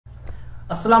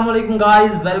Assalamualaikum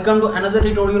guys, welcome to another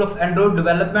tutorial of Android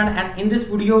development, and in this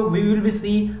video we will be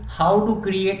see how to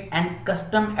create an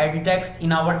custom edit text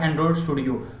in our Android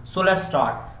Studio. So let's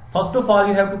start. First of all,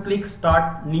 you have to click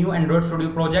start new Android Studio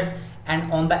project,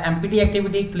 and on the empty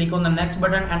activity click on the next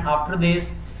button, and after this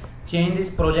change this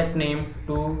project name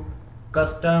to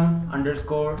custom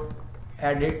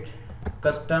edit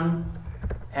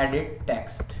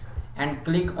text and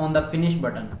click on the finish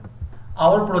button.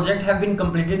 Our project have been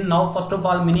completed. Now first of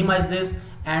all minimize this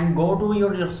and go to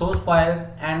your source file,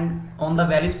 and on the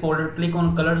values folder click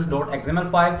on colors.xml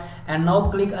file, and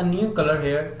now click a new color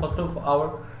here. First of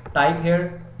all type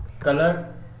here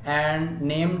color and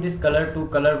name this color to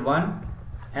color 1,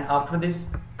 and after this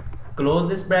close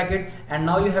this bracket, and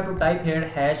now you have to type here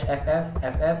 #ff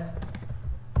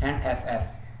and ff,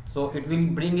 so it will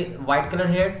bring a white color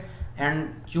here,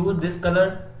 and choose this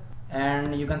color,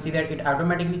 and you can see that it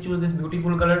automatically choose this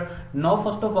beautiful color. Now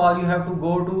first of all you have to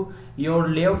go to your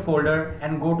layout folder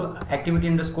and go to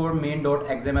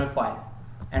activity_main.xml file,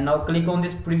 and now click on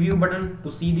this preview button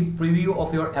to see the preview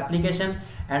of your application,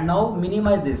 and now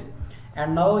minimize this,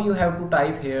 and now you have to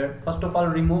type here. First of all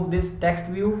remove this text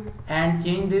view and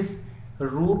change this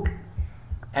root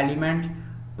element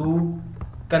to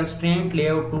constraint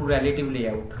layout to relative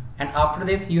layout, and after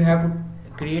this you have to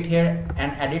create here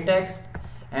an edit text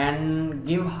and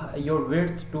give your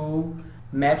width to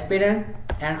match parent,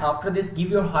 and after this give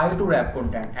your height to wrap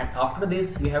content, and after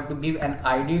this you have to give an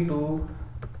ID to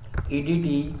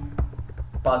edt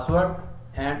password,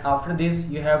 and after this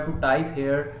you have to type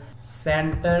here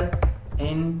center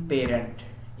in parent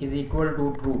is equal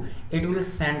to true. It will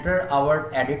center our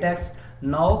edit text.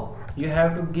 Now you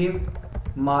have to give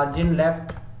margin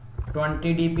left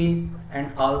 20 dp,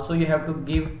 and also you have to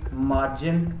give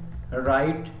margin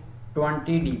right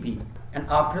 20 dp, and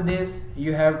after this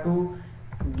you have to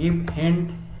give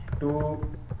hint to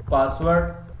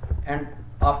password, and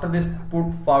after this put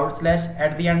 /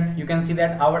 at the end. You can see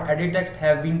that our edit text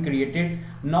have been created.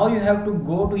 Now you have to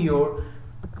go to your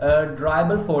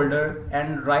drawable folder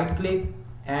and right click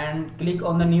and click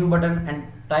on the new button and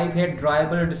type here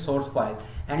drawable resource file,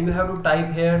 and you have to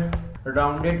type here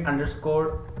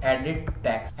rounded_edit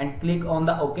text and click on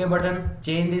the OK button.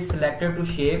 Change this selector to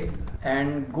shape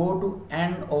and go to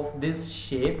end of this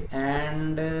shape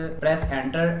and press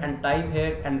enter and type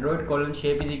here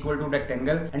Android:shape is equal to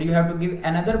rectangle, and you have to give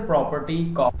another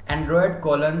property called Android: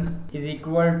 is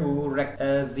equal to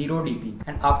 0 dp,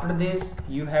 and after this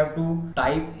you have to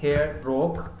type here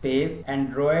stroke space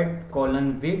Android: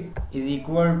 width is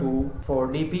equal to 4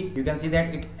 dp. You can see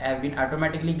that it has been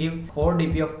automatically give 4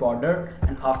 dp of border,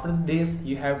 and after this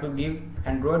you have to give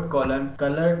Android: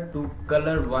 color to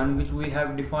color 1, which we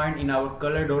have defined in our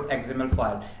color.xml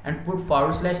file, and put /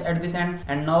 at this end,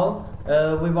 and now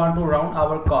we want to round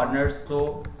our corners,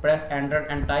 so press enter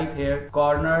and type here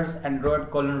corners Android: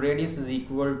 radius is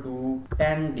equal to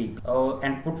 10 dp,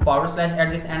 and put /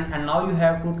 at this end, and now you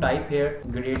have to type here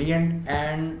gradient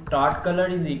and start color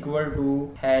is equal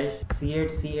to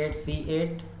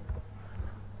 #C8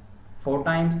 4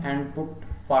 times, and put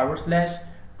 /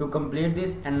 to complete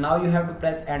this, and now you have to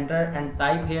press enter and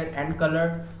type here end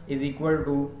color is equal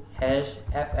to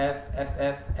 #FF,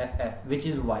 which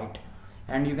is white,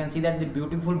 and you can see that the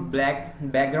beautiful black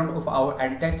background of our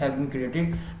edit text have been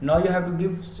created. Now you have to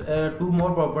give 2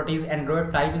 more properties. Android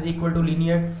type is equal to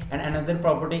linear, and another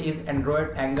property is Android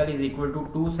angle is equal to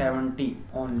 270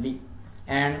 only,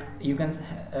 and you can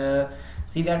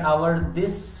see that our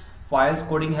this files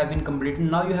coding have been completed.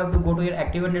 Now you have to go to your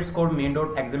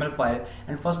active_main.xml file,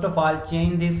 and first of all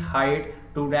change this height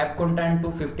to wrap content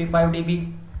to 55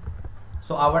 dp,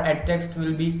 so our edit text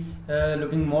will be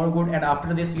looking more good, and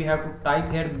after this you have to type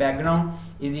here background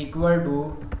is equal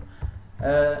to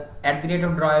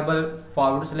 @drawable /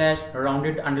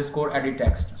 rounded_edit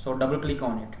text, so double click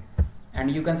on it,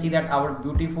 and you can see that our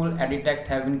beautiful edit text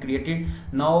have been created.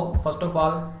 Now first of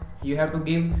all you have to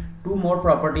give 2 more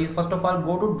properties. First of all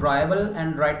go to drawable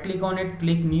and right click on it,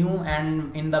 click new,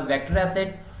 and in the vector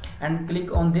asset and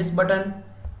click on this button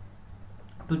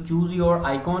to choose your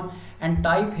icon and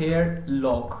type here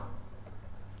lock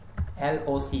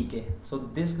LOCK, so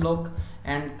this lock,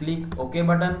 and click OK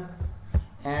button,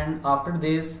 and after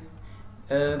this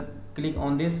click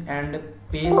on this and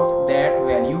paste that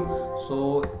value,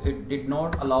 so it did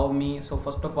not allow me. So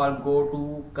first of all go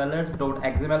to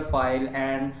colors.xml file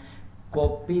and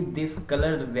copy this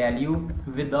colors value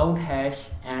without hash,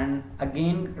 and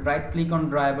again right click on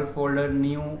drawable folder,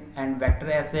 new, and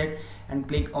vector asset, and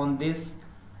click on this,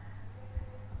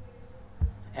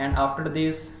 and after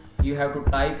this you have to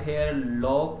type here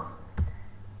lock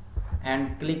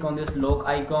and click on this lock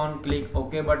icon, click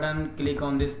OK button, click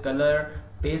on this color,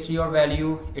 paste your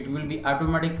value. It will be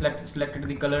automatically selected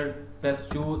the color. Press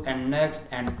choose and next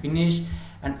and finish.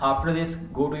 And after this,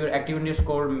 go to your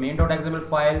active_main.xml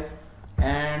file,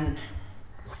 and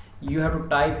you have to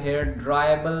type here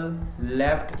drawable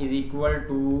left is equal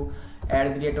to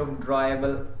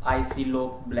 @drawable IC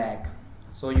lock black.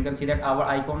 So you can see that our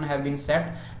icon have been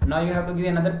set. Now you have to give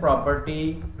another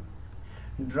property,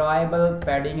 drawable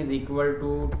padding is equal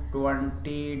to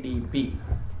 20 dp,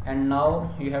 and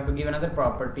now you have to give another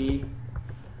property,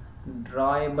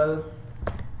 drawable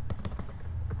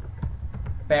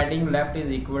padding left is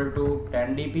equal to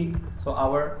 10 dp. So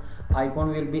our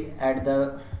icon will be at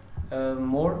the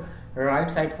more right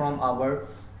side from our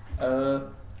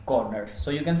corner.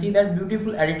 So you can see that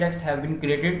beautiful edit text have been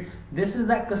created. This is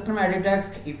the custom edit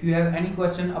text. If you have any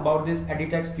question about this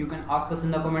edit text, you can ask us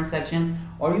in the comment section,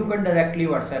 or you can directly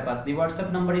WhatsApp us. The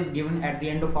WhatsApp number is given at the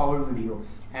end of our video.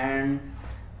 And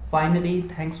finally,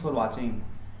 thanks for watching.